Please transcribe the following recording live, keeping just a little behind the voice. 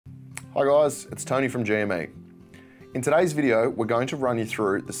Hi guys, it's Tony from GME. In today's video, we're going to run you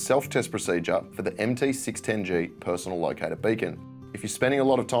through the self-test procedure for the MT610G personal locator beacon. If you're spending a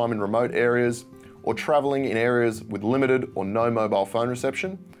lot of time in remote areas or traveling in areas with limited or no mobile phone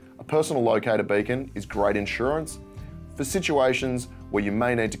reception, a personal locator beacon is great insurance for situations where you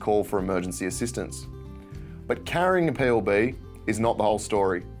may need to call for emergency assistance. But carrying a PLB is not the whole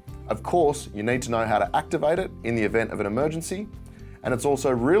story. Of course, you need to know how to activate it in the event of an emergency, and it's also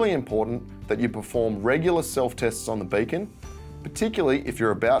really important that you perform regular self-tests on the beacon, particularly if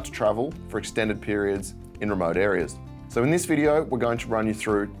you're about to travel for extended periods in remote areas. So in this video, we're going to run you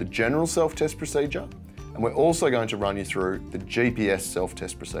through the general self-test procedure, and we're also going to run you through the GPS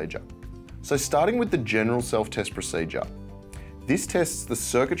self-test procedure. So starting with the general self-test procedure, this tests the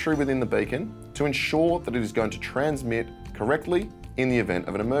circuitry within the beacon to ensure that it is going to transmit correctly in the event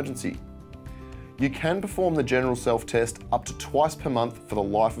of an emergency. You can perform the general self-test up to twice per month for the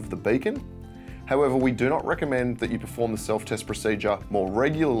life of the beacon. However, we do not recommend that you perform the self-test procedure more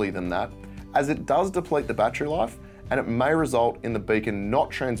regularly than that, as it does deplete the battery life and it may result in the beacon not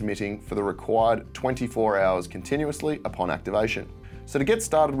transmitting for the required 24 hours continuously upon activation. So to get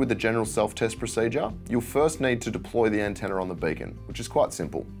started with the general self-test procedure, you'll first need to deploy the antenna on the beacon, which is quite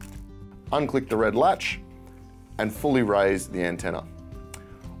simple. Unclick the red latch and fully raise the antenna.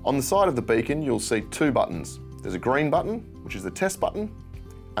 On the side of the beacon, you'll see two buttons. There's a green button, which is the test button,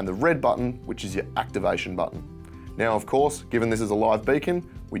 and the red button, which is your activation button. Now, of course, given this is a live beacon,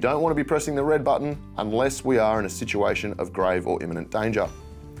 we don't want to be pressing the red button unless we are in a situation of grave or imminent danger.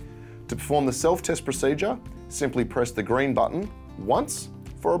 To perform the self-test procedure, simply press the green button once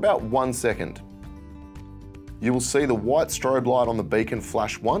for about 1 second. You will see the white strobe light on the beacon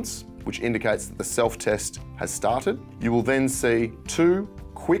flash once, which indicates that the self-test has started. You will then see two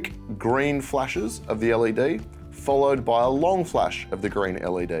quick green flashes of the LED, followed by a long flash of the green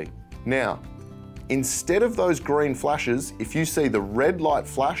LED. Now, instead of those green flashes, if you see the red light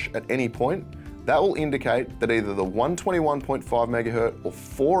flash at any point, that will indicate that either the 121.5 MHz or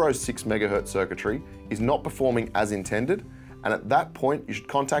 406 MHz circuitry is not performing as intended, and at that point you should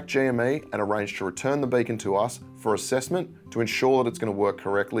contact GME and arrange to return the beacon to us for assessment to ensure that it's going to work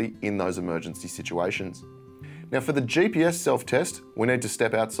correctly in those emergency situations. Now for the GPS self-test, we need to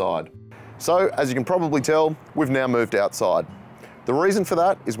step outside. So as you can probably tell, we've now moved outside. The reason for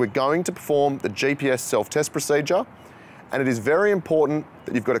that is we're going to perform the GPS self-test procedure, and it is very important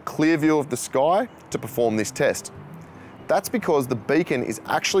that you've got a clear view of the sky to perform this test. That's because the beacon is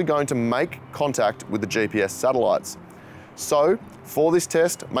actually going to make contact with the GPS satellites. So for this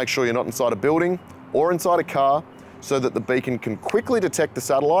test, make sure you're not inside a building or inside a car so that the beacon can quickly detect the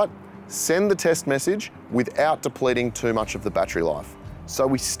satellite, send the test message without depleting too much of the battery life. So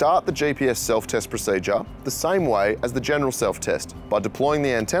we start the GPS self-test procedure the same way as the general self-test, by deploying the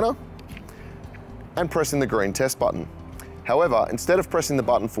antenna and pressing the green test button. However, instead of pressing the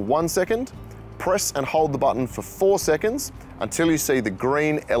button for 1 second, press and hold the button for 4 seconds until you see the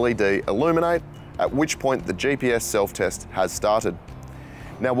green LED illuminate, at which point the GPS self-test has started.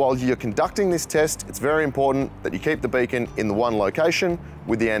 Now, while you're conducting this test, it's very important that you keep the beacon in the one location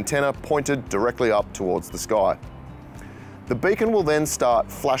with the antenna pointed directly up towards the sky. The beacon will then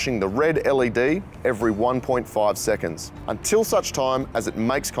start flashing the red LED every 1.5 seconds until such time as it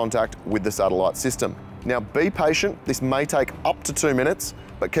makes contact with the satellite system. Now, be patient. This may take up to 2 minutes,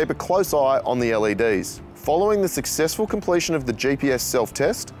 but keep a close eye on the LEDs. Following the successful completion of the GPS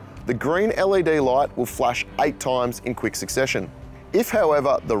self-test, the green LED light will flash 8 times in quick succession. If,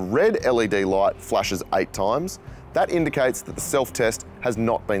 however, the red LED light flashes 8 times, that indicates that the self-test has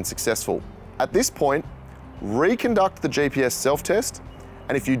not been successful. At this point, reconduct the GPS self-test,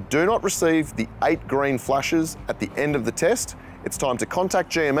 and if you do not receive the 8 green flashes at the end of the test, it's time to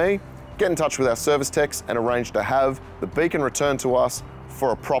contact GME, get in touch with our service techs and arrange to have the beacon returned to us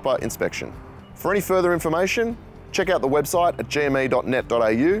for a proper inspection. For any further information, check out the website at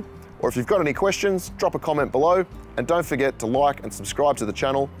gme.net.au, or if you've got any questions, drop a comment below, and don't forget to like and subscribe to the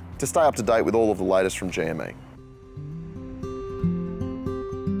channel to stay up to date with all of the latest from GME.